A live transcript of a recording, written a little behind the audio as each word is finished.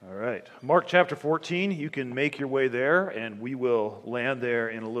right. Mark chapter 14, you can make your way there, and we will land there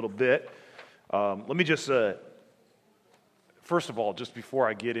in a little bit. Let me just, first of all, just before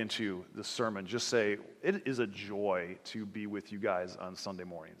I get into the sermon, just say it is a joy to be with you guys on Sunday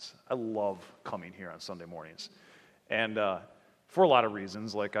mornings. I love coming here on Sunday mornings. And for a lot of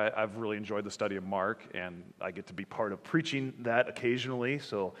reasons, like I've really enjoyed the study of Mark, and I get to be part of preaching that occasionally,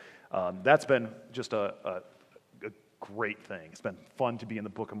 so that's been just a great thing. It's been fun to be in the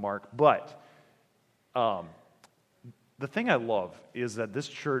book of Mark, but the thing I love is that this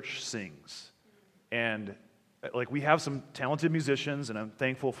church sings, and like we have some talented musicians, and I'm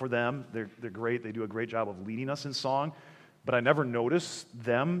thankful for them. They're great. They do a great job of leading us in song, but I never notice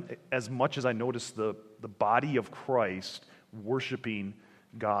them as much as I notice the body of Christ worshiping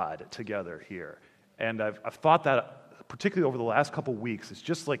God together here. And I've thought that particularly over the last couple weeks, it's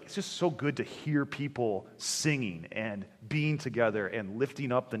just so good to hear people singing and being together and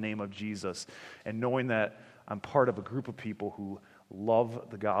lifting up the name of Jesus and knowing that I'm part of a group of people who love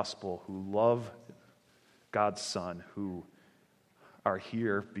the gospel, who love God's Son, who are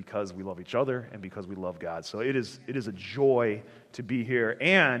here because we love each other and because we love God. So it is a joy to be here,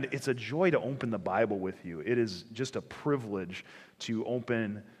 and it's a joy to open the Bible with you. It is just a privilege to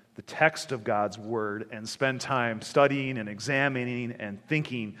open the text of God's Word and spend time studying and examining and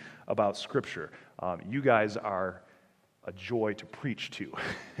thinking about Scripture. You guys are a joy to preach to,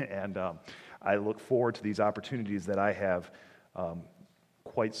 and I look forward to these opportunities that I have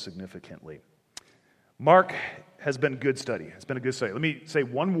quite significantly. Mark has been good study. It's been a good study. Let me say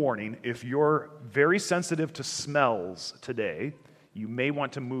one warning. If you're very sensitive to smells today, you may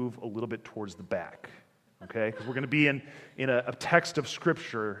want to move a little bit towards the back. Okay, because we're going to be in a text of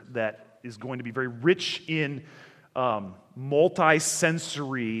Scripture that is going to be very rich in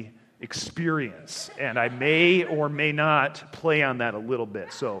multi-sensory experience, and I may or may not play on that a little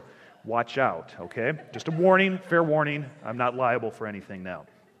bit, so watch out, okay? Just a warning, fair warning, I'm not liable for anything now.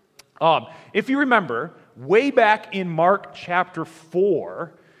 If you remember, way back in Mark chapter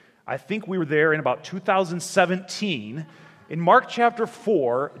 4, I think we were there in about 2017. In Mark chapter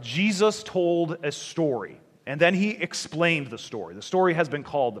 4, Jesus told a story, and then he explained the story. The story has been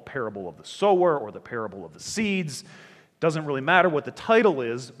called the parable of the sower or the parable of the seeds. Doesn't really matter what the title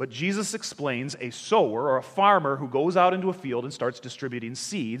is, but Jesus explains a sower or a farmer who goes out into a field and starts distributing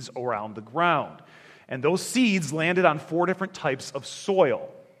seeds around the ground. And those seeds landed on 4 different types of soil.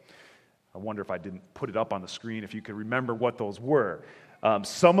 I wonder if I didn't put it up on the screen, if you could remember what those were.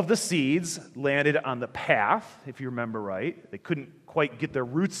 Some of the seeds landed on the path, if you remember right. They couldn't quite get their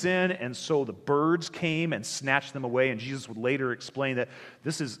roots in, and so the birds came and snatched them away, and Jesus would later explain that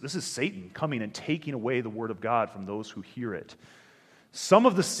this is Satan coming and taking away the word of God from those who hear it. Some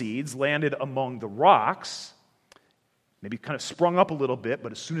of the seeds landed among the rocks, maybe kind of sprung up a little bit,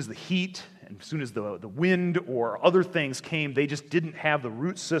 but as soon as the heat and as soon as the wind or other things came, they just didn't have the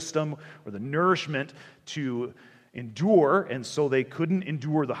root system or the nourishment to endure, and so they couldn't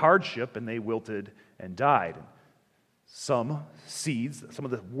endure the hardship, and they wilted and died. Some seeds, some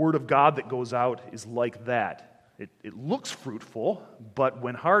of the word of God that goes out is like that. It looks fruitful, but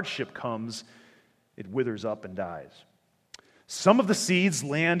when hardship comes, it withers up and dies. Some of the seeds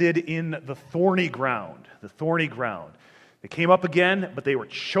landed in the thorny ground. They came up again, but they were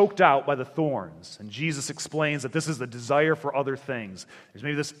choked out by the thorns. And Jesus explains that this is the desire for other things. There's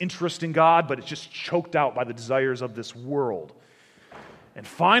maybe this interest in God, but it's just choked out by the desires of this world. And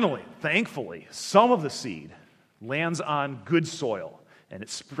finally, thankfully, some of the seed lands on good soil, and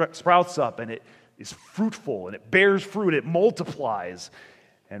it sprouts up, and it is fruitful, and it bears fruit, it multiplies.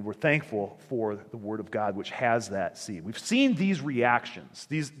 And we're thankful for the Word of God, which has that seed. We've seen these reactions,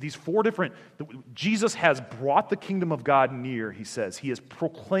 these 4 different. Jesus has brought the kingdom of God near, he says. He has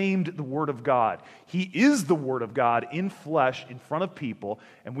proclaimed the Word of God. He is the Word of God in flesh in front of people.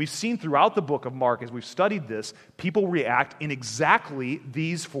 And we've seen throughout the book of Mark, as we've studied this, people react in exactly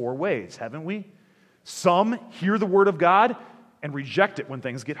these 4 ways, haven't we? Some hear the Word of God and reject it when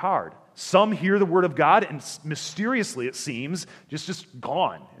things get hard. Some hear the word of God and mysteriously, it seems, just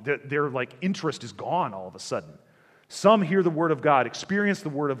gone. Their interest is gone all of a sudden. Some hear the word of God, experience the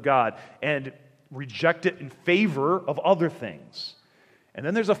word of God, and reject it in favor of other things. And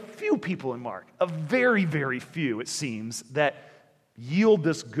then there's a few people in Mark, a very, very few, it seems, that yield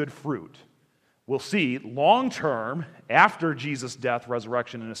this good fruit. We'll see long term, after Jesus' death,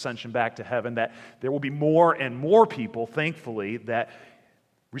 resurrection, and ascension back to heaven, that there will be more and more people, thankfully, that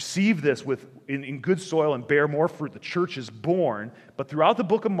receive this in good soil and bear more fruit. The church is born. But throughout the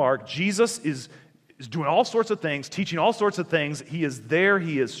book of Mark, Jesus is doing all sorts of things, teaching all sorts of things. He is there.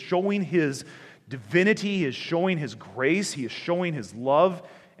 He is showing his divinity. He is showing his grace. He is showing his love.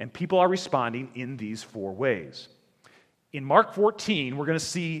 and people are responding in these four ways. In Mark 14, we're going to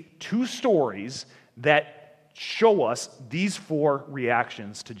see two stories that show us these four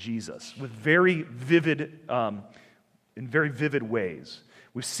reactions to Jesus with in very vivid ways.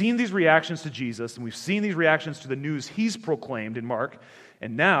 We've seen these reactions to Jesus, and we've seen these reactions to the news he's proclaimed in Mark,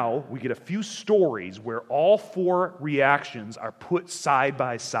 and now we get a few stories where all four reactions are put side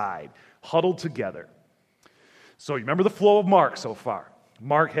by side, huddled together. So you remember the flow of Mark so far.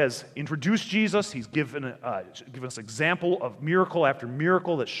 Mark has introduced Jesus. He's given us example of miracle after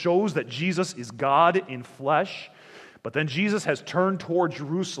miracle that shows that Jesus is God in flesh. But then Jesus has turned toward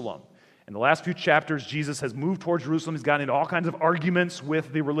Jerusalem. In the last few chapters, Jesus has moved toward Jerusalem. He's gotten into all kinds of arguments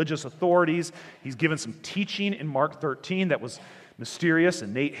with the religious authorities. He's given some teaching in Mark 13 that was mysterious,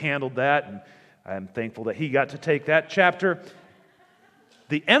 and Nate handled that, and I'm thankful that he got to take that chapter.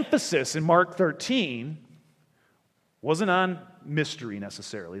 The emphasis in Mark 13 wasn't on mystery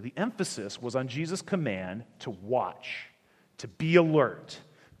necessarily. The emphasis was on Jesus' command to watch, to be alert,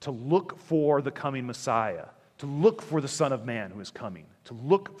 to look for the coming Messiah, to look for the Son of Man who is coming, to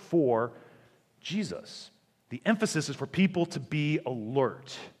look for Jesus. The emphasis is for people to be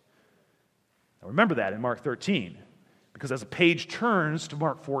alert. Now remember that in Mark 13, because as a page turns to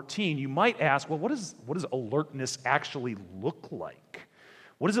Mark 14, you might ask, well, what does alertness actually look like?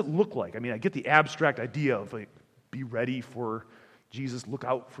 What does it look like? I mean, I get the abstract idea of be ready for Jesus, look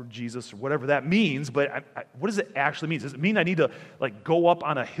out for Jesus, or whatever that means, but what does it actually mean? Does it mean I need to go up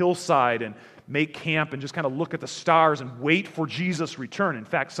on a hillside and make camp and just kind of look at the stars and wait for Jesus' return? In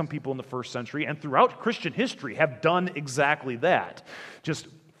fact, some people in the first century and throughout Christian history have done exactly that. Just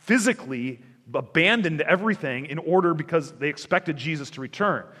physically abandoned everything because they expected Jesus to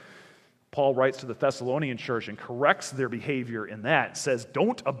return. Paul writes to the Thessalonian church and corrects their behavior in that. Says,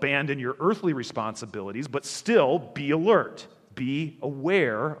 don't abandon your earthly responsibilities, but still be alert. Be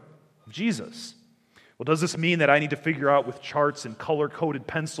aware of Jesus. Well, does this mean that I need to figure out with charts and color-coded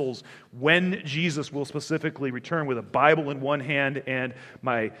pencils when Jesus will specifically return with a Bible in one hand and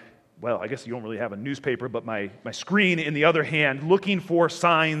I guess you don't really have a newspaper, but my screen in the other hand, looking for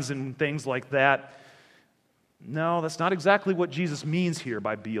signs and things like that? No, that's not exactly what Jesus means here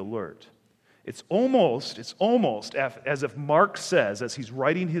by be alert. It's almost as if Mark says, as he's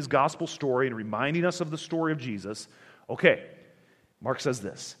writing his gospel story and reminding us of the story of Jesus, okay, Mark says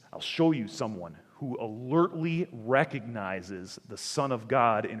this, I'll show you someone who alertly recognizes the Son of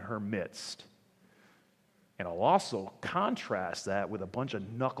God in her midst. And I'll also contrast that with a bunch of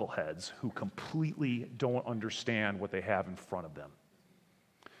knuckleheads who completely don't understand what they have in front of them.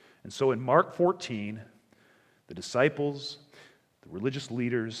 And so in Mark 14, the disciples, the religious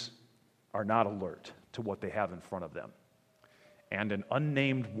leaders, are not alert to what they have in front of them. And an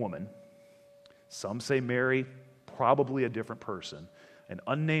unnamed woman, some say Mary, probably a different person, an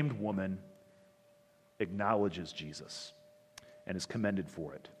unnamed woman acknowledges Jesus and is commended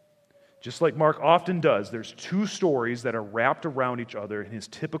for it. Just like Mark often does, there's two stories that are wrapped around each other in his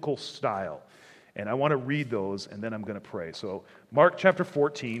typical style. And I want to read those, and then I'm going to pray. So Mark chapter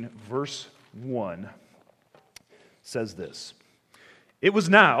 14, verse 1 says this. It was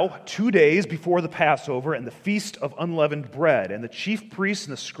now 2 days before the Passover and the Feast of Unleavened Bread, and the chief priests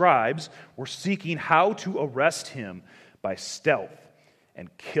and the scribes were seeking how to arrest him by stealth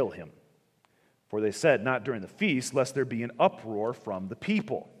and kill him. For they said, not during the feast, lest there be an uproar from the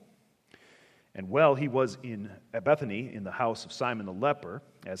people. And while he was at Bethany in the house of Simon the leper,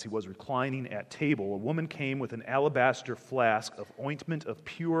 as he was reclining at table, a woman came with an alabaster flask of ointment of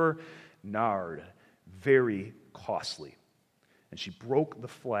pure nard, very costly. And she broke the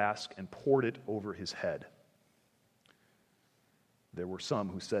flask and poured it over his head. There were some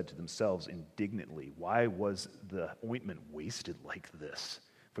who said to themselves indignantly, why was the ointment wasted like this?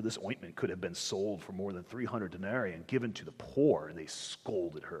 For this ointment could have been sold for more than 300 denarii and given to the poor, and they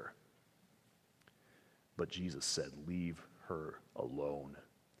scolded her. But Jesus said, leave her alone.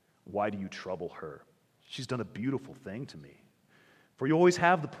 Why do you trouble her? She's done a beautiful thing to me. For you always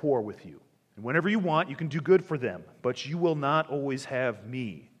have the poor with you. And whenever you want, you can do good for them, but you will not always have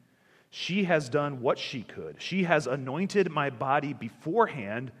me. She has done what she could. She has anointed my body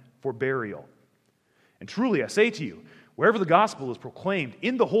beforehand for burial. And truly, I say to you, wherever the gospel is proclaimed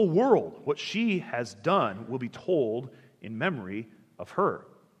in the whole world, what she has done will be told in memory of her.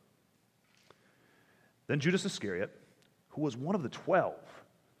 Then Judas Iscariot, who was one of the 12,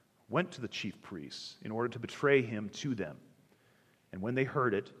 went to the chief priests in order to betray him to them. And when they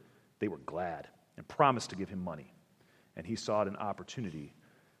heard it, they were glad and promised to give him money. And he sought an opportunity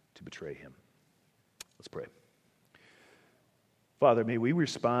to betray him. Let's pray. Father, may we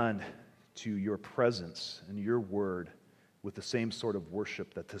respond to your presence and your word with the same sort of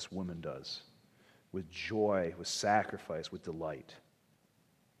worship that this woman does, with joy, with sacrifice, with delight.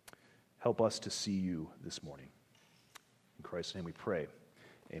 Help us to see you this morning. In Christ's name we pray.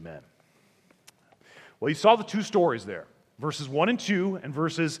 Amen. Well, you saw the two stories there. Verses 1 and 2 and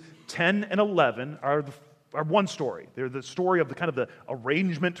verses 10 and 11 are one story. They're the story of the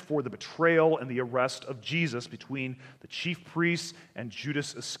arrangement for the betrayal and the arrest of Jesus between the chief priests and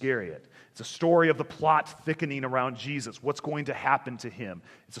Judas Iscariot. It's a story of the plot thickening around Jesus, what's going to happen to him.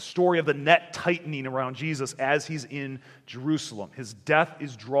 It's a story of the net tightening around Jesus as he's in Jerusalem. His death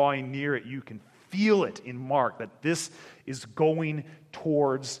is drawing near it. You can feel it in Mark that this is going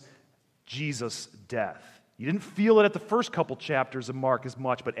towards Jesus' death. You didn't feel it at the first couple chapters of Mark as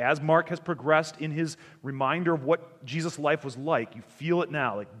much, but as Mark has progressed in his reminder of what Jesus' life was like, you feel it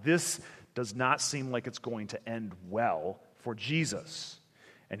now. Like, this does not seem like it's going to end well for Jesus.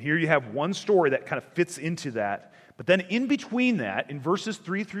 And here you have one story that kind of fits into that. But then in between that, in verses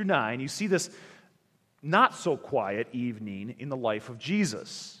 3 through 9, you see this not so quiet evening in the life of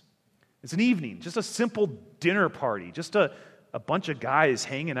Jesus. It's an evening, just a simple dinner party, just a bunch of guys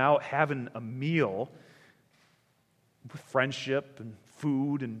hanging out, having a meal, with friendship and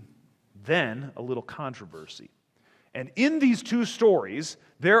food, and then a little controversy. And in these two stories,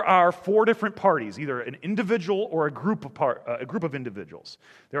 there are four different parties, either an individual or a group of individuals.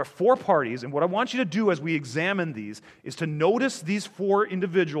 There are four parties, and what I want you to do as we examine these is to notice these four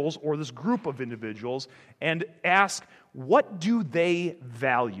individuals or this group of individuals and ask, what do they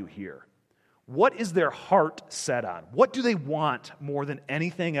value here? What is their heart set on? What do they want more than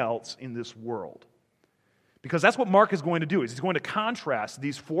anything else in this world? Because that's what Mark is going to do. He's going to contrast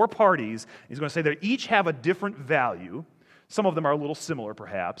these four parties. He's going to say they each have a different value. Some of them are a little similar,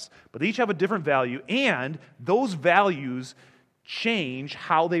 perhaps, but they each have a different value, and those values change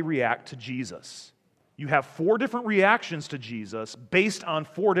how they react to Jesus. You have four different reactions to Jesus based on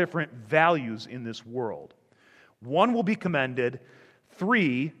four different values in this world. One will be commended.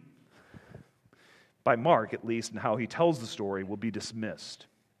 Three, by Mark at least, and how he tells the story, will be dismissed.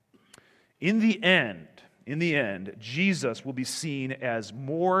 In the end, Jesus will be seen as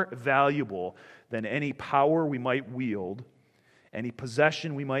more valuable than any power we might wield, any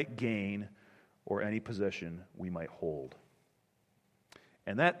possession we might gain, or any position we might hold.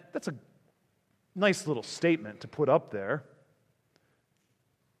 And that's a nice little statement to put up there.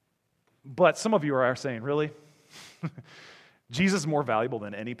 But some of you are saying, really? Jesus is more valuable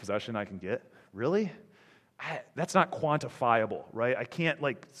than any possession I can get? Really? That's not quantifiable, right? I can't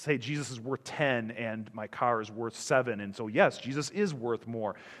say Jesus is worth 10 and my car is worth 7, and so yes, Jesus is worth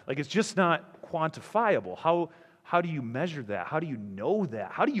more. It's just not quantifiable. How do you measure that? How do you know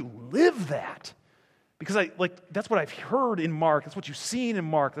that? How do you live that? Because that's what I've heard in Mark. That's what you've seen in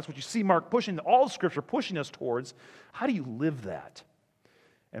Mark. That's what you see Mark pushing, all of Scripture pushing us towards. How do you live that?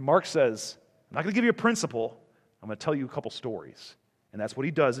 And Mark says, I'm not going to give you a principle. I'm going to tell you a couple stories. And that's what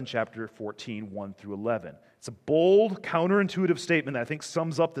he does in chapter 14, 1 through 11. It's a bold, counterintuitive statement that I think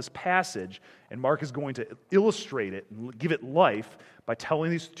sums up this passage, and Mark is going to illustrate it and give it life by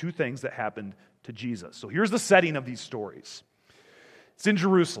telling these two things that happened to Jesus. So here's the setting of these stories. It's in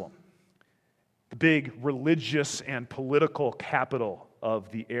Jerusalem, the big religious and political capital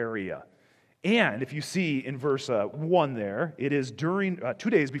of the area. And if you see in verse 1 there, it is during 2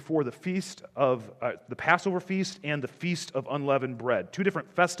 days before the feast of the Passover feast and the Feast of Unleavened Bread, two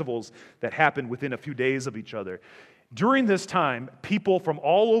different festivals that happened within a few days of each other. During this time, people from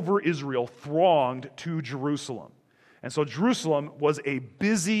all over Israel thronged to Jerusalem. And so Jerusalem was a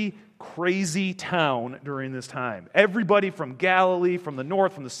busy, crazy town during this time. Everybody from Galilee, from the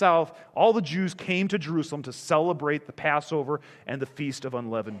north, from the south, all the Jews came to Jerusalem to celebrate the Passover and the Feast of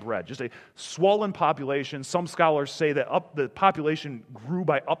Unleavened Bread. Just a swollen population. Some scholars say that the population grew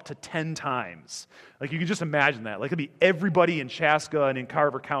by up to 10 times. You can just imagine that. It'd be everybody in Chaska and in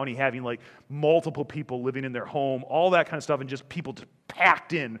Carver County having multiple people living in their home, all that kind of stuff, and just people just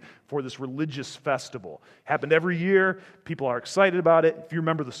packed in for this religious festival. Happened every year. People are excited about it. If you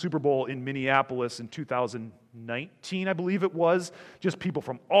remember the Super Bowl in Minneapolis in 2019, I believe it was, just people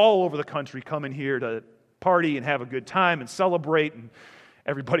from all over the country coming here to party and have a good time and celebrate, and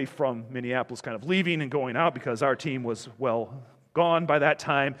everybody from Minneapolis kind of leaving and going out because our team was, gone by that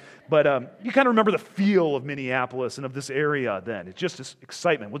time. But you kind of remember the feel of Minneapolis and of this area then. It's just this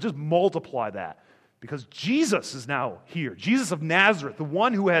excitement. We'll just multiply that because Jesus is now here. Jesus of Nazareth, the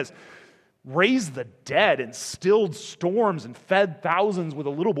one who has raised the dead and stilled storms and fed thousands with a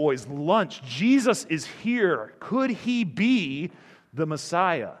little boy's lunch. Jesus is here. Could he be the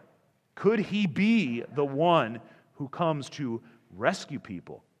Messiah? Could he be the one who comes to rescue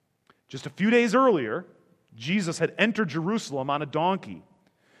people? Just a few days earlier, Jesus had entered Jerusalem on a donkey.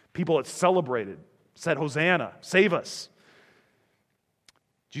 People had celebrated, said, Hosanna, save us.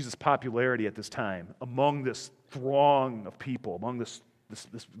 Jesus' popularity at this time among this throng of people, among this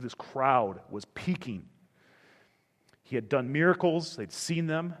crowd, was peaking. He had done miracles, they'd seen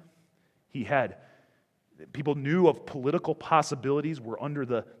them. People knew of political possibilities. We're under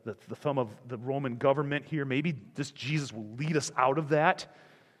the thumb of the Roman government here. Maybe this Jesus will lead us out of that.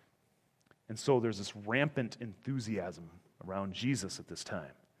 And so there's this rampant enthusiasm around Jesus at this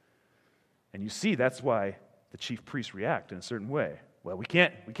time. And you see, that's why the chief priests react in a certain way. Well, we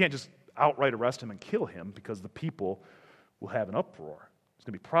can't just outright arrest him and kill him because the people will have an uproar. There's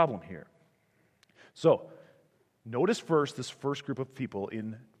going to be a problem here. So, notice first this first group of people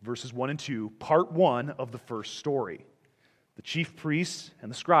in verses 1 and 2, part 1 of the first story. The chief priests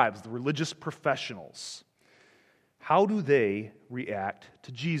and the scribes, the religious professionals. How do they react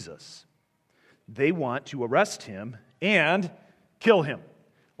to Jesus? They want to arrest him and kill him.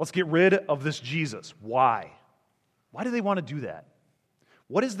 Let's get rid of this Jesus. Why? Why do they want to do that?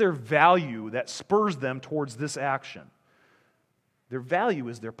 What is their value that spurs them towards this action? Their value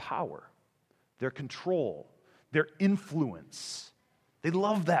is their power, their control, their influence. They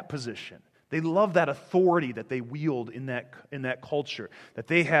love that position. They love that authority that they wield in that culture, that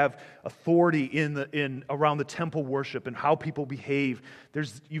they have authority in around the temple worship and how people behave.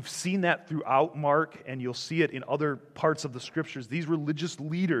 You've seen that throughout Mark, and you'll see it in other parts of the Scriptures. These religious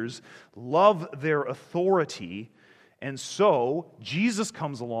leaders love their authority, and so Jesus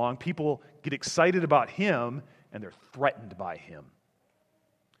comes along, people get excited about him, and they're threatened by him.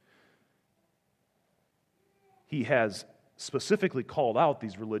 He has specifically called out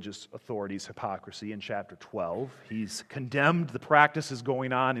these religious authorities' hypocrisy in chapter 12. He's condemned the practices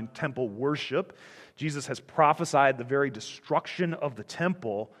going on in temple worship. Jesus has prophesied the very destruction of the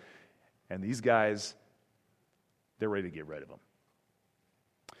temple, and these guys, they're ready to get rid of him.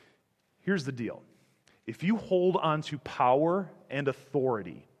 Here's the deal. If you hold on to power and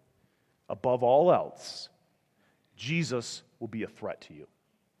authority above all else, Jesus will be a threat to you.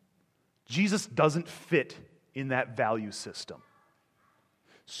 Jesus doesn't fit in that value system.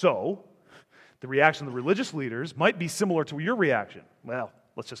 So, the reaction of the religious leaders might be similar to your reaction. Well,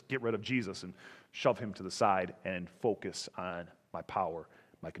 let's just get rid of Jesus and shove him to the side and focus on my power,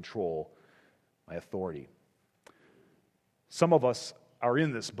 my control, my authority. Some of us are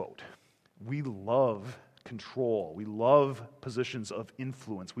in this boat. We love control. We love positions of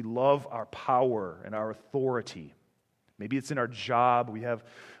influence. We love our power and our authority. Maybe it's in our job. We have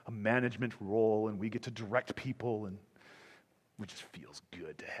a management role and we get to direct people, and it just feels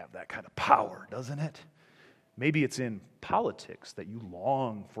good to have that kind of power, doesn't it? Maybe it's in politics that you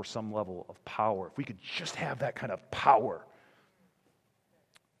long for some level of power. If we could just have that kind of power.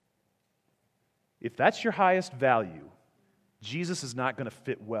 If that's your highest value, Jesus is not going to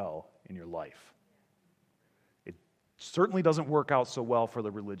fit well in your life. It certainly doesn't work out so well for the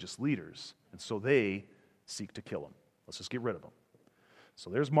religious leaders, and so they seek to kill him. Let's just get rid of him. So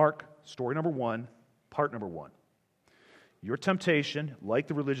there's Mark, story number 1, part number 1. Your temptation, like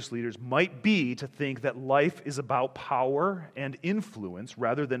the religious leaders, might be to think that life is about power and influence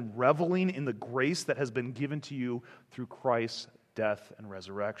rather than reveling in the grace that has been given to you through Christ's death and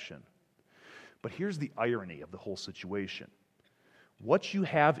resurrection. But here's the irony of the whole situation. What you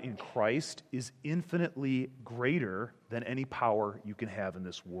have in Christ is infinitely greater than any power you can have in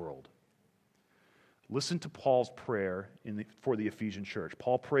this world. Listen to Paul's prayer for the Ephesian church.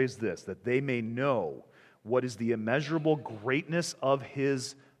 Paul prays this, that they may know what is the immeasurable greatness of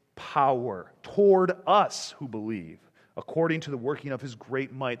his power toward us who believe, according to the working of his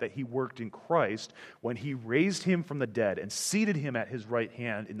great might that he worked in Christ when he raised him from the dead and seated him at his right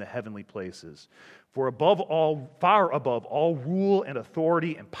hand in the heavenly places. For above all, far above all rule and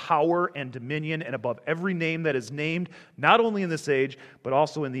authority and power and dominion, and above every name that is named, not only in this age, but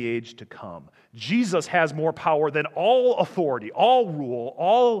also in the age to come. Jesus has more power than all authority, all rule,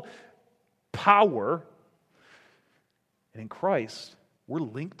 all power. And in Christ, we're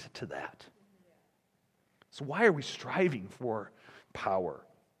linked to that. So why are we striving for power?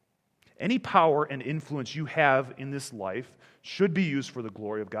 Any power and influence you have in this life should be used for the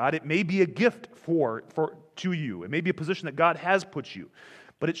glory of God. It may be a gift to you. It may be a position that God has put you,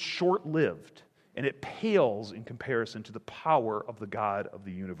 but it's short-lived, and it pales in comparison to the power of the God of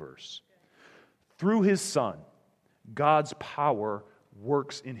the universe. Through his Son, God's power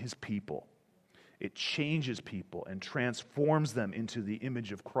works in his people. It changes people and transforms them into the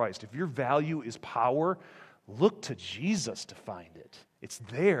image of Christ. If your value is power, look to Jesus to find it. It's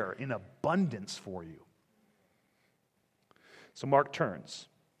there in abundance for you. So Mark turns.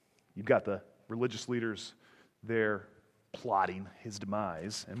 You've got the religious leaders They're plotting his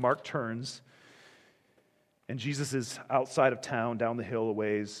demise. And Mark turns, and Jesus is outside of town, down the hill a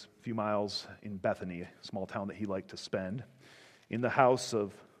ways, a few miles in Bethany, a small town that he liked to spend, in the house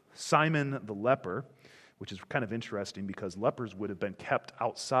of Simon the leper, which is kind of interesting because lepers would have been kept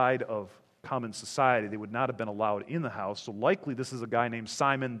outside of common society. They would not have been allowed in the house. So likely this is a guy named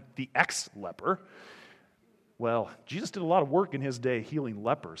Simon the ex-leper. Well, Jesus did a lot of work in his day healing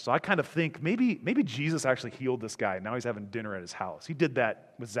lepers. So I kind of think maybe Jesus actually healed this guy. Now he's having dinner at his house. He did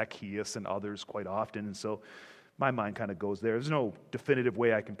that with Zacchaeus and others quite often. And so my mind kind of goes there. There's no definitive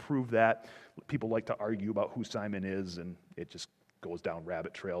way I can prove that. People like to argue about who Simon is, and it just goes down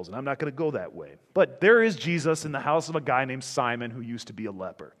rabbit trails, and I'm not going to go that way. But there is Jesus in the house of a guy named Simon who used to be a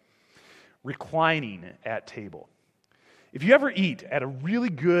leper, reclining at table. If you ever eat at a really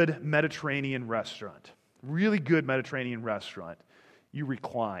good Mediterranean restaurant, you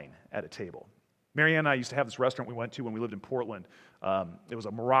recline at a table. Marianne and I used to have this restaurant we went to when we lived in Portland. It was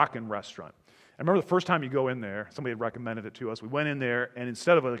a Moroccan restaurant. I remember the first time you go in there, somebody had recommended it to us. We went in there, and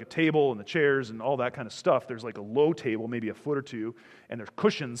instead of like a table and the chairs and all that kind of stuff, there's like a low table, maybe a foot or two, and there's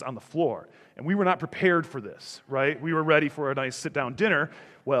cushions on the floor. And we were not prepared for this, right? We were ready for a nice sit-down dinner.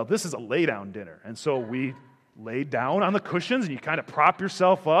 Well, this is a lay-down dinner. And so we laid down on the cushions, and you kind of prop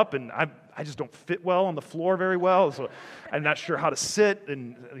yourself up, and I just don't fit well on the floor very well, so I'm not sure how to sit,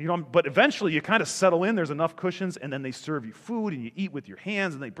 and but eventually you kind of settle in. There's enough cushions, and then they serve you food, and you eat with your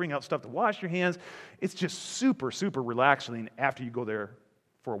hands, and they bring out stuff to wash your hands. It's just super, super relaxing after you go there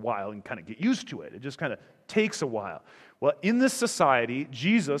for a while and kind of get used to it. It just kind of takes a while. Well, in this society,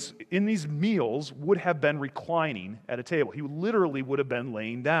 Jesus, in these meals, would have been reclining at a table. He literally would have been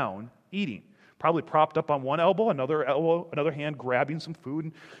laying down, eating, probably propped up on one elbow, another hand grabbing some food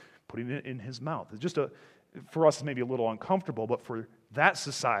and putting it in his mouth. It's just for us, maybe a little uncomfortable, but for that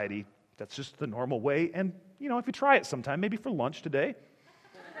society, that's just the normal way. And, if you try it sometime, maybe for lunch today,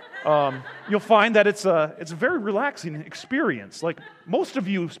 you'll find that it's a very relaxing experience. Like, most of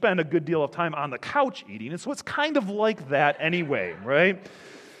you spend a good deal of time on the couch eating, and so it's kind of like that anyway, right?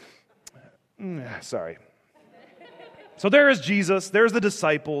 Sorry. So there is Jesus, there's the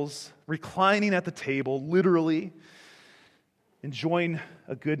disciples, reclining at the table, literally, enjoying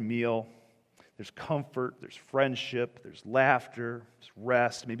a good meal. There's comfort, there's friendship, there's laughter, there's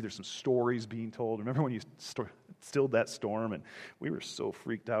rest. Maybe there's some stories being told. Remember when you stilled that storm and we were so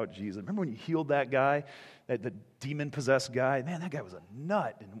freaked out, Jesus? Remember when you healed that guy, that demon-possessed guy? Man, that guy was a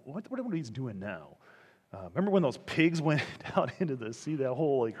nut. And what he's doing now? Remember when those pigs went down into the sea, that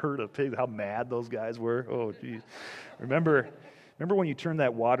whole herd of pigs, how mad those guys were? Oh, geez. Remember when you turned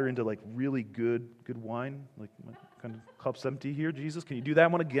that water into really good wine? Kind of cups empty here, Jesus? Can you do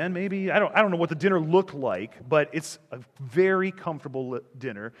that one again, maybe? I don't know what the dinner looked like, but it's a very comfortable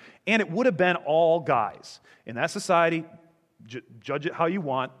dinner, and it would have been all guys. In that society, judge it how you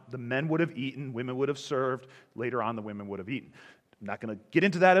want. The men would have eaten, women would have served. Later on, the women would have eaten. I'm not going to get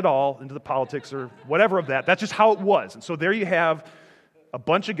into that at all, into the politics or whatever of that. That's just how it was. And so there you have a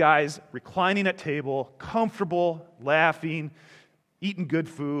bunch of guys reclining at table, comfortable, laughing, eating good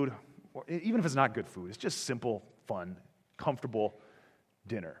food, or even if it's not good food, it's just simple, fun, comfortable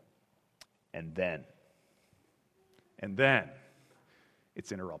dinner. And then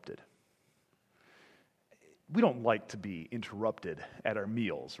it's interrupted. We don't like to be interrupted at our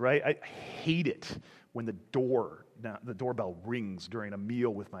meals, right? I hate it when the doorbell rings during a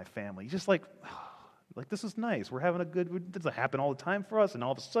meal with my family. Just like this is nice. We're having it doesn't happen all the time for us, and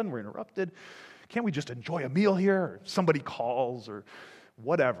all of a sudden we're interrupted. Can't we just enjoy a meal here? Or somebody calls or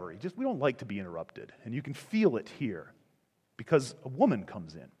whatever. We don't like to be interrupted. And you can feel it here because a woman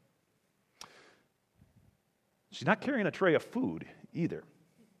comes in. She's not carrying a tray of food either.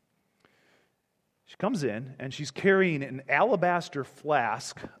 She comes in and she's carrying an alabaster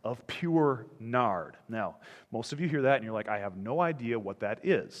flask of pure nard. Now, most of you hear that and you're like, I have no idea what that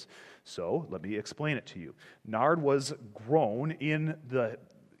is. So let me explain it to you. Nard was grown in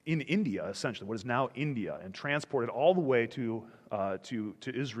India, essentially, what is now India, and transported all the way to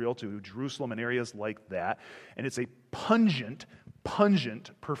Israel, to Jerusalem and areas like that. And it's a pungent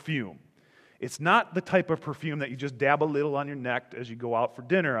perfume. It's not the type of perfume that you just dab a little on your neck as you go out for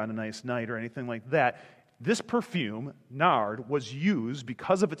dinner on a nice night or anything like that. This perfume, nard, was used,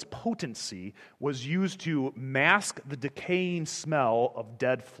 because of its potency, was used to mask the decaying smell of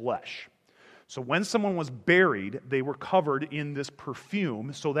dead flesh. So when someone was buried, they were covered in this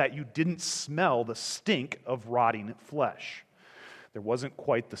perfume so that you didn't smell the stink of rotting flesh. There wasn't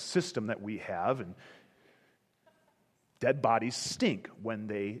quite the system that we have, and dead bodies stink when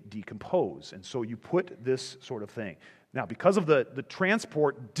they decompose. And so you put this sort of thing. Now, because of the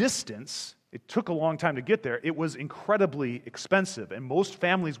transport distance, It took a long time to get there. It was incredibly expensive, and most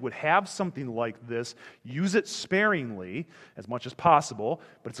families would have something like this, use it sparingly as much as possible,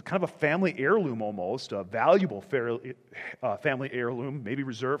 but it's a kind of a family heirloom almost, a valuable family heirloom, maybe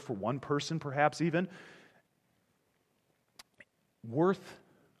reserved for one person perhaps even, worth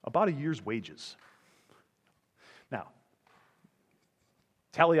about a year's wages. Now,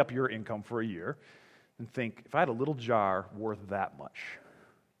 tally up your income for a year and think, if I had a little jar worth that much,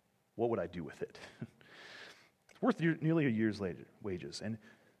 what would I do with it? It's worth nearly a year's wages. And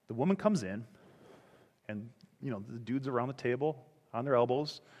the woman comes in, and the dudes around the table, on their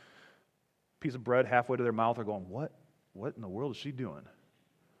elbows, piece of bread halfway to their mouth, are going, what in the world is she doing?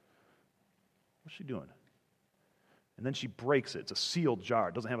 What's she doing? And then she breaks it. It's a sealed jar.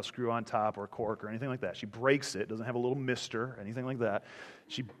 It doesn't have a screw on top or a cork or anything like that. She breaks it. It doesn't have a little mister or anything like that.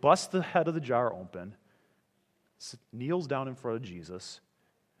 She busts the head of the jar open, kneels down in front of Jesus,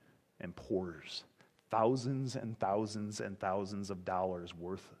 and pours thousands and thousands and thousands of dollars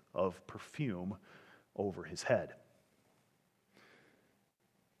worth of perfume over his head.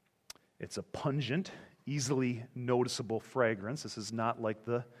 It's a pungent, easily noticeable fragrance. This is not like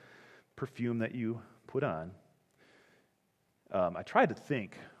the perfume that you put on. I tried to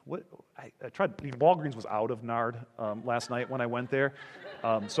think. Walgreens was out of nard last night when I went there,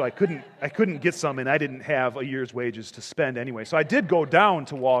 so I couldn't get some, and I didn't have a year's wages to spend anyway. So I did go down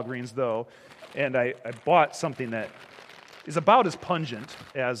to Walgreens though, and I bought something that is about as pungent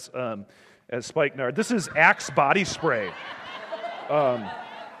as spikenard. This is Axe body spray.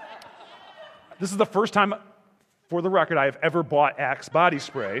 This is the first time, for the record, I have ever bought Axe body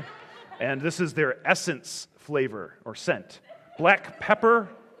spray, and this is their essence flavor or scent. Black pepper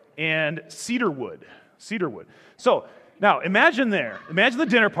and cedarwood. So now imagine the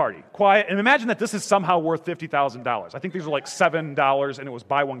dinner party, quiet, and imagine that this is somehow worth $50,000. I think these are like $7, and it was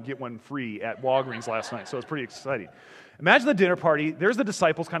buy one, get one free at Walgreens last night, so it's pretty exciting. Imagine the dinner party. There's the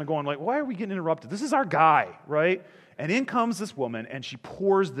disciples kind of going like, why are we getting interrupted? This is our guy, right? And in comes this woman, and she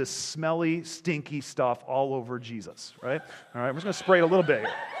pours this smelly, stinky stuff all over Jesus, right? All right, we're just going to spray it a little bit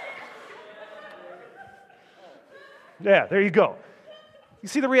here. Yeah, there you go. You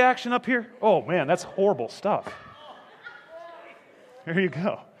see the reaction up here? Oh, man, that's horrible stuff. There you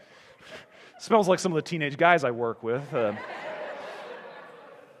go. Smells like some of the teenage guys I work with. Smells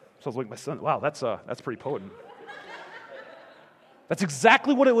like my son. Wow, that's pretty potent. That's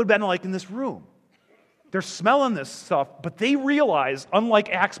exactly what it would have been like in this room. They're smelling this stuff, but they realize, unlike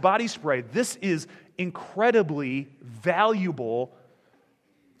Axe body spray, this is incredibly valuable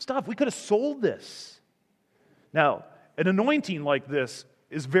stuff. We could have sold this. Now, an anointing like this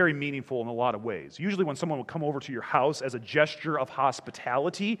is very meaningful in a lot of ways. Usually when someone would come over to your house as a gesture of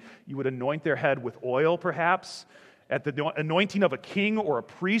hospitality, you would anoint their head with oil, perhaps. At the anointing of a king or a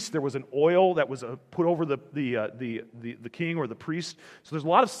priest, there was an oil that was put over the king or the priest. So there's a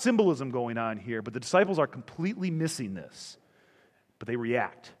lot of symbolism going on here, but the disciples are completely missing this. But they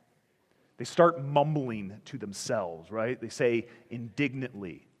react. They start mumbling to themselves, right? They say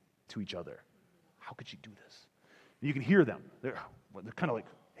indignantly to each other, how could she do this? You can hear them. They're kind of like,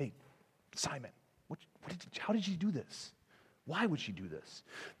 hey, Simon, how did she do this? Why would she do this?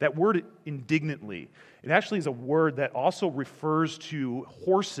 That word indignantly, it actually is a word that also refers to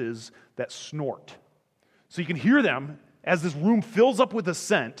horses that snort. So you can hear them as this room fills up with a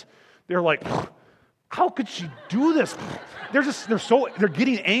scent. They're like, how could she do this? They're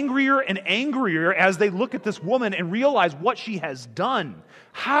getting angrier and angrier as they look at this woman and realize what she has done.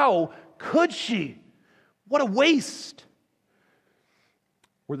 How could she? What a waste.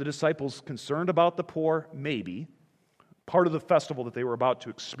 Were the disciples concerned about the poor? Maybe. Part of the festival that they were about to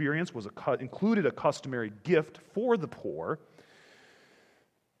experience included a customary gift for the poor.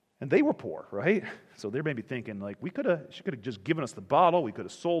 And they were poor, right? So they may be thinking, like, she could have just given us the bottle, we could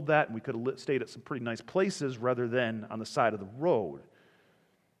have sold that, and we could have stayed at some pretty nice places rather than on the side of the road.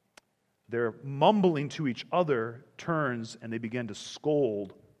 Their mumbling to each other turns, and they begin to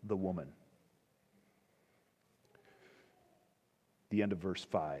scold the woman. The end of verse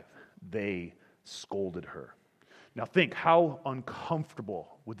 5. They scolded her. Now think, how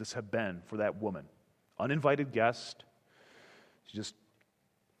uncomfortable would this have been for that woman? Uninvited guest. She just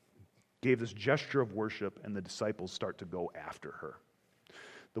gave this gesture of worship, and the disciples start to go after her.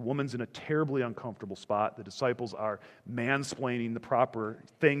 The woman's in a terribly uncomfortable spot. The disciples are mansplaining the proper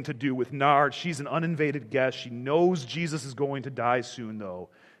thing to do with nard. She's an uninvited guest. She knows Jesus is going to die soon, though,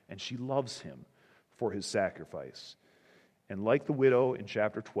 and she loves him for his sacrifice. And like the widow in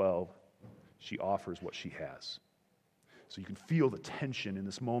chapter 12, she offers what she has. So you can feel the tension in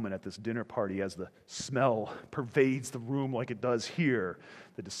this moment at this dinner party as the smell pervades the room like it does here.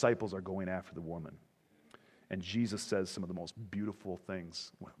 The disciples are going after the woman. And Jesus says some of the most beautiful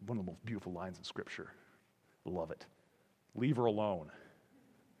things, one of the most beautiful lines in Scripture. Love it. Leave her alone.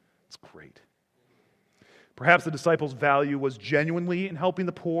 It's great. Perhaps the disciples' value was genuinely in helping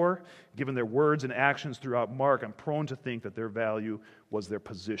the poor. Given their words and actions throughout Mark, I'm prone to think that their value was their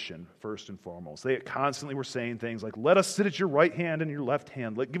position, first and foremost. They constantly were saying things like, let us sit at your right hand and your left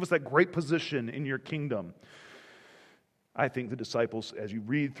hand. Give us that great position in your kingdom. I think the disciples, as you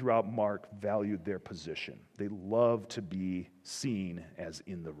read throughout Mark, valued their position. They love to be seen as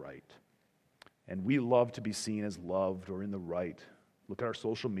in the right. And we love to be seen as loved or in the right. Look at our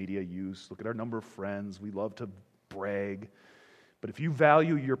social media use. Look at our number of friends. We love to brag. But if you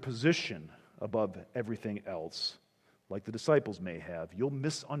value your position above everything else, like the disciples may have, you'll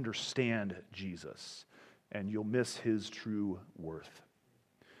misunderstand Jesus and you'll miss his true worth.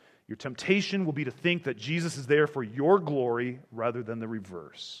 Your temptation will be to think that Jesus is there for your glory rather than the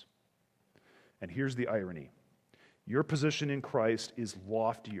reverse. And here's the irony. Your position in Christ is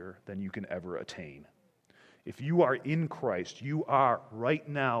loftier than you can ever attain. If you are in Christ, you are right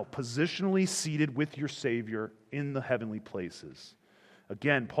now positionally seated with your Savior in the heavenly places.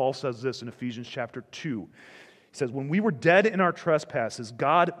 Again, Paul says this in Ephesians chapter 2. He says, when we were dead in our trespasses,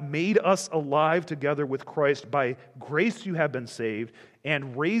 God made us alive together with Christ. By grace you have been saved,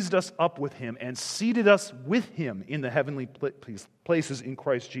 and raised us up with him, and seated us with him in the heavenly places in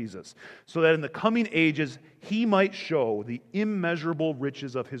Christ Jesus, so that in the coming ages he might show the immeasurable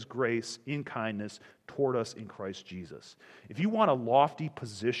riches of his grace in kindness toward us in Christ Jesus. If you want a lofty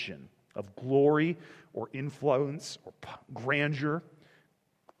position of glory or influence or grandeur,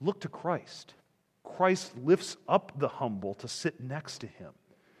 look to Christ. Christ lifts up the humble to sit next to him.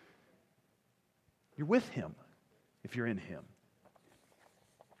 You're with him if you're in him.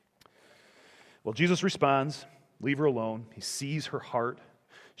 Well, Jesus responds, leave her alone. He sees her heart.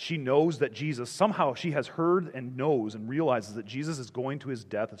 She knows that Jesus, somehow she has heard and knows and realizes that Jesus is going to his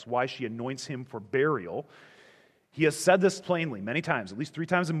death. That's why she anoints him for burial. He has said this plainly many times, at least 3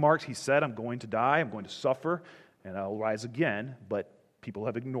 times in Mark. He said, I'm going to die, I'm going to suffer, and I'll rise again. But people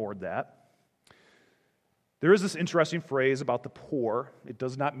have ignored that. There is this interesting phrase about the poor. It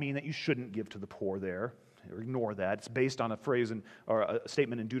does not mean that you shouldn't give to the poor there. Ignore that. It's based on a phrase or a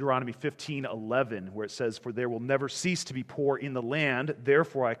statement in Deuteronomy 15:11, where it says, for there will never cease to be poor in the land.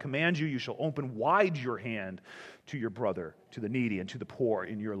 Therefore I command you, you shall open wide your hand to your brother, to the needy, and to the poor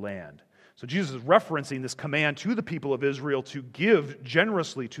in your land. So Jesus is referencing this command to the people of Israel to give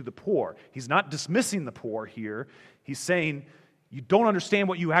generously to the poor. He's not dismissing the poor here. He's saying, you don't understand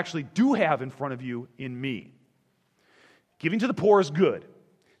what you actually do have in front of you in me. Giving to the poor is good.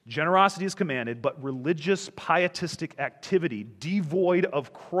 Generosity is commanded, but religious, pietistic activity devoid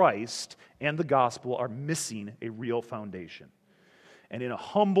of Christ and the gospel are missing a real foundation. And in a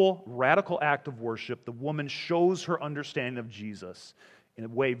humble, radical act of worship, the woman shows her understanding of Jesus in a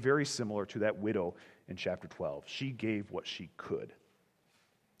way very similar to that widow in chapter 12. She gave what she could.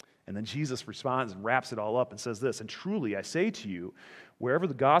 And then Jesus responds and wraps it all up and says this, and truly I say to you, wherever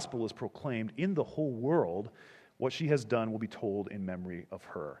the gospel is proclaimed in the whole world, what she has done will be told in memory of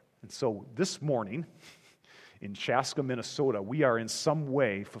her. And so this morning, in Chaska, Minnesota, we are in some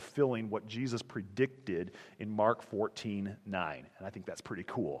way fulfilling what Jesus predicted in Mark 14:9. And I think that's pretty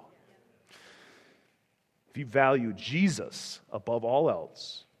cool. If you value Jesus above all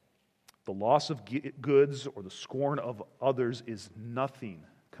else, the loss of goods or the scorn of others is nothing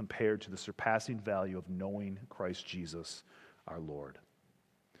compared to the surpassing value of knowing Christ Jesus, our Lord.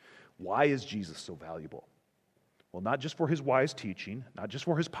 Why is Jesus so valuable? Well, not just for his wise teaching, not just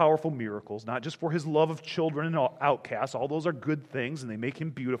for his powerful miracles, not just for his love of children and outcasts. All those are good things, and they make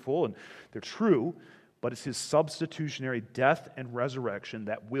him beautiful, and they're true, but it's his substitutionary death and resurrection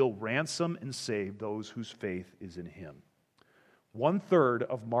that will ransom and save those whose faith is in him. 1/3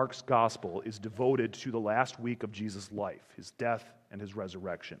 of Mark's gospel is devoted to the last week of Jesus' life, his death and his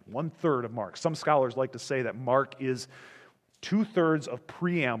resurrection. 1/3 of Mark. Some scholars like to say that Mark is 2/3 of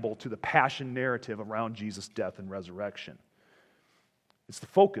preamble to the passion narrative around Jesus' death and resurrection. It's the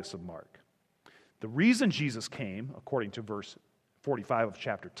focus of Mark. The reason Jesus came, according to verse 45 of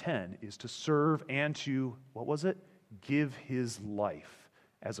chapter 10, is to serve and to, what was it? Give his life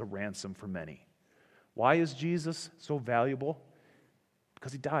as a ransom for many. Why is Jesus so valuable?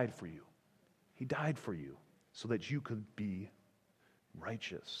 Because he died for you. He died for you so that you could be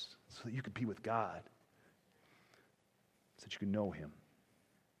righteous, so that you could be with God, so that you can know him.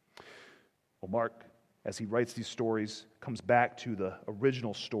 Well, Mark, as he writes these stories, comes back to the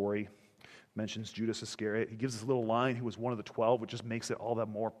original story Mentions Judas Iscariot. He gives this little line, he was one of the 12, which just makes it all that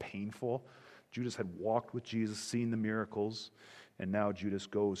more painful. Judas had walked with Jesus, seen the miracles, and now Judas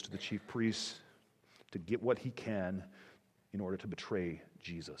goes to the chief priests to get what he can in order to betray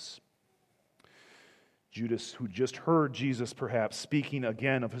Jesus. Judas, who just heard Jesus perhaps speaking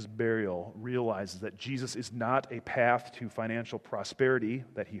again of his burial, realizes that Jesus is not a path to financial prosperity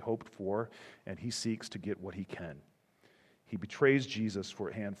that he hoped for, and he seeks to get what he can. He betrays Jesus for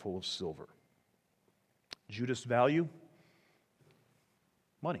a handful of silver. Judas' value?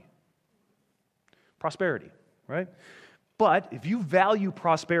 Money. Prosperity, right? But if you value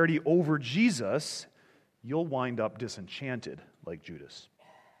prosperity over Jesus, you'll wind up disenchanted like Judas,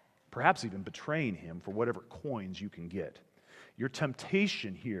 perhaps even betraying him for whatever coins you can get. Your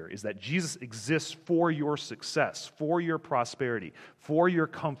temptation here is that Jesus exists for your success, for your prosperity, for your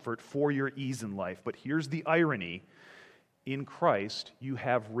comfort, for your ease in life. But here's the irony. In Christ, you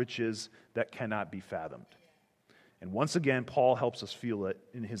have riches that cannot be fathomed. And once again, Paul helps us feel it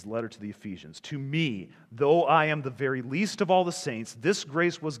in his letter to the Ephesians. To me, though I am the very least of all the saints, this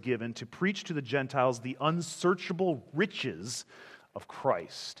grace was given to preach to the Gentiles the unsearchable riches of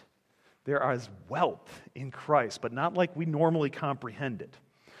Christ. There is wealth in Christ, but not like we normally comprehend it.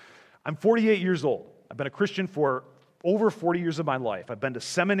 I'm 48 years old. I've been a Christian for over 40 years of my life. I've been to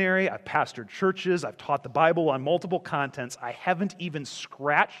seminary, I've pastored churches, I've taught the Bible on multiple contents. I haven't even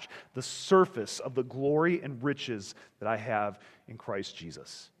scratched the surface of the glory and riches that I have in Christ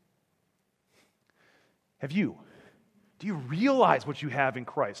Jesus. Have you? Do you realize what you have in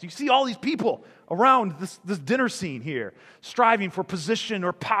Christ? You see all these people around this dinner scene here, striving for position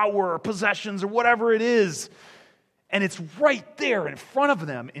or power or possessions or whatever it is. And it's right there in front of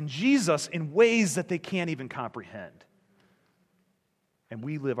them in Jesus in ways that they can't even comprehend. And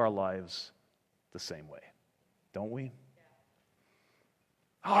we live our lives the same way, don't we?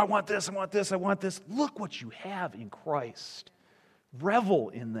 Oh, I want this, I want this, I want this. Look what you have in Christ. Revel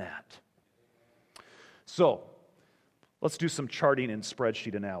in that. So, let's do some charting and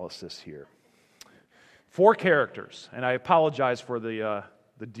spreadsheet analysis here. 4 characters, and I apologize for the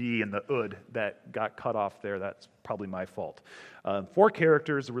D and the ud that got cut off there. That's probably my fault. 4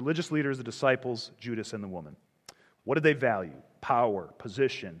 characters, the religious leaders, the disciples, Judas, and the woman. What did they value? Power,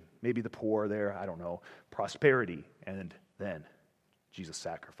 position, maybe the poor there, I don't know, prosperity, and then Jesus'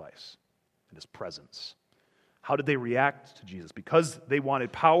 sacrifice and his presence. How did they react to Jesus? Because they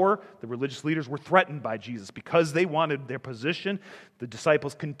wanted power, the religious leaders were threatened by Jesus. Because they wanted their position, the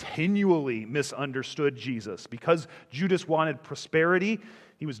disciples continually misunderstood Jesus. Because Judas wanted prosperity,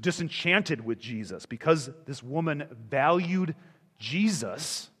 he was disenchanted with Jesus. Because this woman valued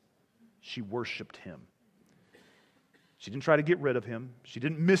Jesus, she worshiped him. She didn't try to get rid of him. She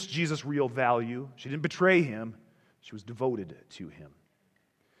didn't miss Jesus' real value. She didn't betray him. She was devoted to him.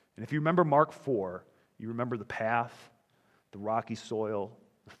 And if you remember Mark 4, you remember the path, the rocky soil,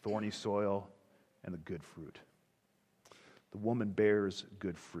 the thorny soil, and the good fruit. The woman bears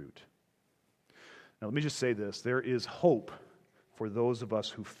good fruit. Now let me just say this. There is hope for those of us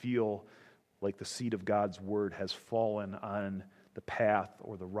who feel like the seed of God's word has fallen on the path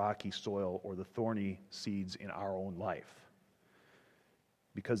or the rocky soil or the thorny seeds in our own life.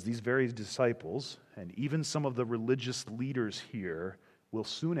 Because these very disciples, and even some of the religious leaders here, will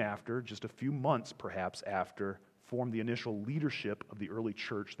soon after, just a few months perhaps after, form the initial leadership of the early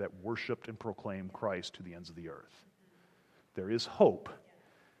church that worshiped and proclaimed Christ to the ends of the earth. There is hope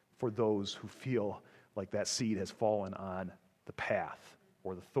for those who feel like that seed has fallen on the path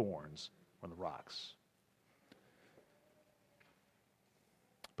or the thorns or the rocks.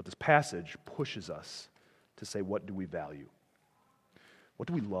 But this passage pushes us to say, what do we value? What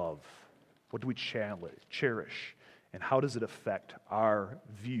do we love? What do we cherish? And how does it affect our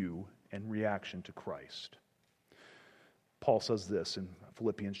view and reaction to Christ? Paul says this in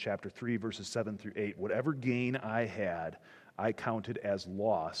Philippians chapter 3, verses 7 through 8. Whatever gain I had, I counted as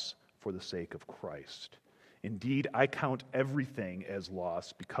loss for the sake of Christ. Indeed, I count everything as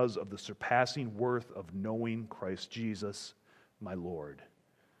loss because of the surpassing worth of knowing Christ Jesus, my Lord.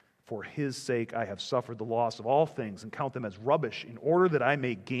 For his sake I have suffered the loss of all things and count them as rubbish in order that I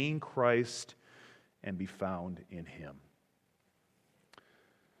may gain Christ and be found in him.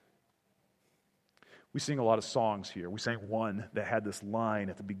 We sing a lot of songs here. We sang one that had this line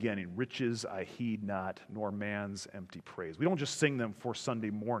at the beginning, riches I heed not, nor man's empty praise. We don't just sing them for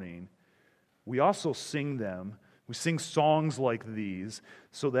Sunday morning. We also sing them, we sing songs like these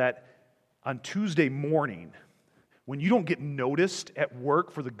so that on Tuesday morning, when you don't get noticed at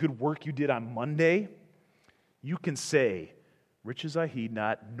work for the good work you did on Monday, you can say, Riches I heed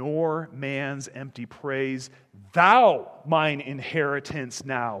not, nor man's empty praise. Thou mine inheritance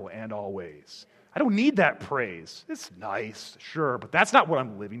now and always. I don't need that praise. It's nice, sure, but that's not what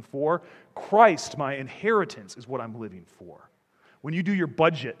I'm living for. Christ, my inheritance, is what I'm living for. When you do your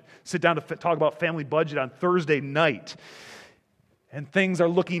budget, sit down to talk about family budget on Thursday night, and things are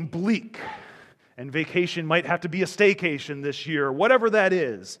looking bleak, and vacation might have to be a staycation this year, whatever that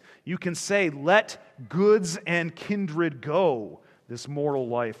is, you can say, let goods and kindred go, this mortal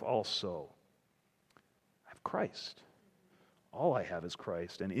life also. I have Christ. All I have is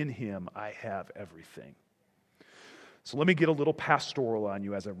Christ, and in Him I have everything. So let me get a little pastoral on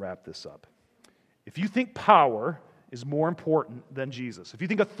you as I wrap this up. If you think power is more important than Jesus, if you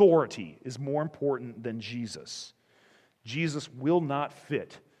think authority is more important than Jesus, Jesus will not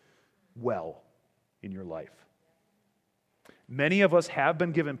fit well in your life. Many of us have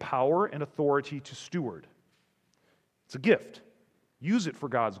been given power and authority to steward. It's a gift. Use it for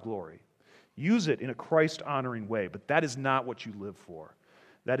God's glory. Use it in a Christ-honoring way, but that is not what you live for.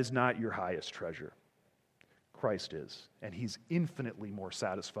 That is not your highest treasure. Christ is, and He's infinitely more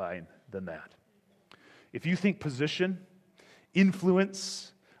satisfying than that. If you think position,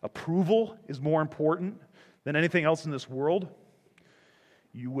 influence, approval is more important than anything else in this world,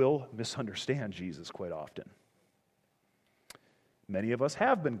 you will misunderstand Jesus quite often. Many of us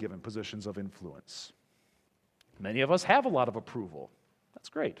have been given positions of influence. Many of us have a lot of approval. That's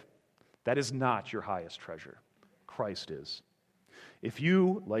great. That is not your highest treasure. Christ is. If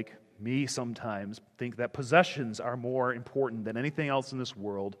you, like me sometimes, think that possessions are more important than anything else in this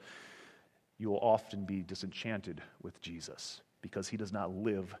world, you will often be disenchanted with Jesus because He does not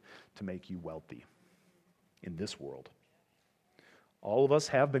live to make you wealthy in this world. All of us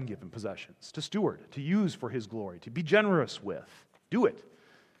have been given possessions to steward, to use for His glory, to be generous with. Do it,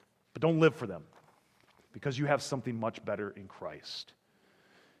 but don't live for them because you have something much better in Christ.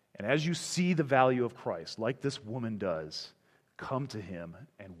 And as you see the value of Christ, like this woman does, come to Him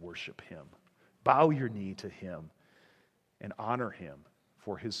and worship Him. Bow your knee to Him and honor Him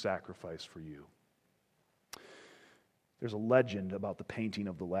for His sacrifice for you. There's a legend about the painting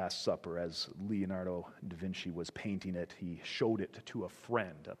of the Last Supper. As Leonardo da Vinci was painting it, he showed it to a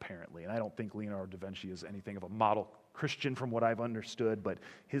friend, apparently. And I don't think Leonardo da Vinci is anything of a model Christian from what I've understood, but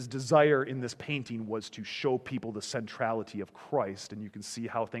his desire in this painting was to show people the centrality of Christ, and you can see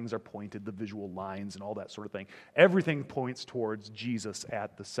how things are pointed, the visual lines and all that sort of thing. Everything points towards Jesus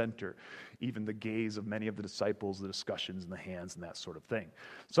at the center, even the gaze of many of the disciples, the discussions in the hands and that sort of thing.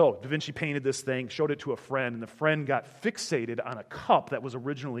 So Da Vinci painted this thing, showed it to a friend, and the friend got fixated on a cup that was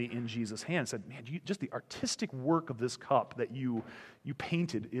originally in Jesus' hand. Said, man, just the artistic work of this cup that you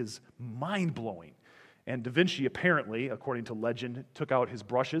painted is mind-blowing. And Da Vinci apparently, according to legend, took out his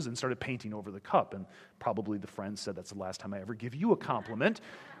brushes and started painting over the cup. And probably the friend said, that's the last time I ever give you a compliment.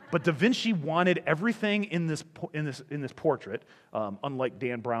 But Da Vinci wanted everything in this portrait, unlike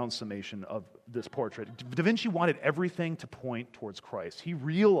Dan Brown's summation of this portrait. Da Vinci wanted everything to point towards Christ. He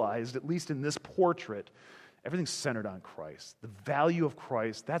realized, at least in this portrait, everything's centered on Christ. The value of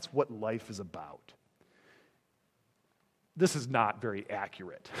Christ, that's what life is about. This is not very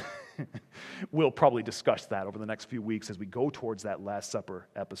accurate. We'll probably discuss that over the next few weeks as we go towards that Last Supper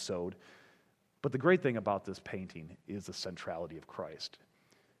episode. But the great thing about this painting is the centrality of Christ.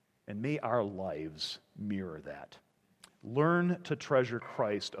 And may our lives mirror that. Learn to treasure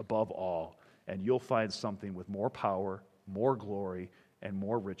Christ above all, and you'll find something with more power, more glory, and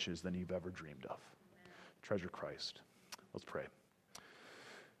more riches than you've ever dreamed of. Treasure Christ. Let's pray.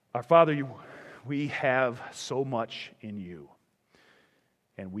 Our Father, we have so much in you,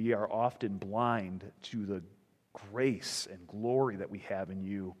 and we are often blind to the grace and glory that we have in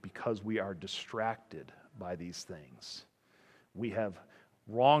you because we are distracted by these things. We have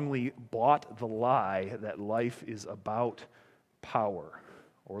wrongly bought the lie that life is about power,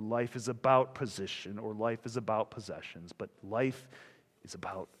 or life is about position, or life is about possessions, but life is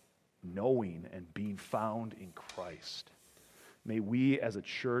about knowing and being found in Christ. May we as a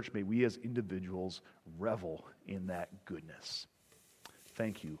church, may we as individuals revel in that goodness.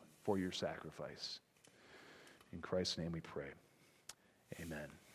 Thank you for your sacrifice. In Christ's name we pray. Amen.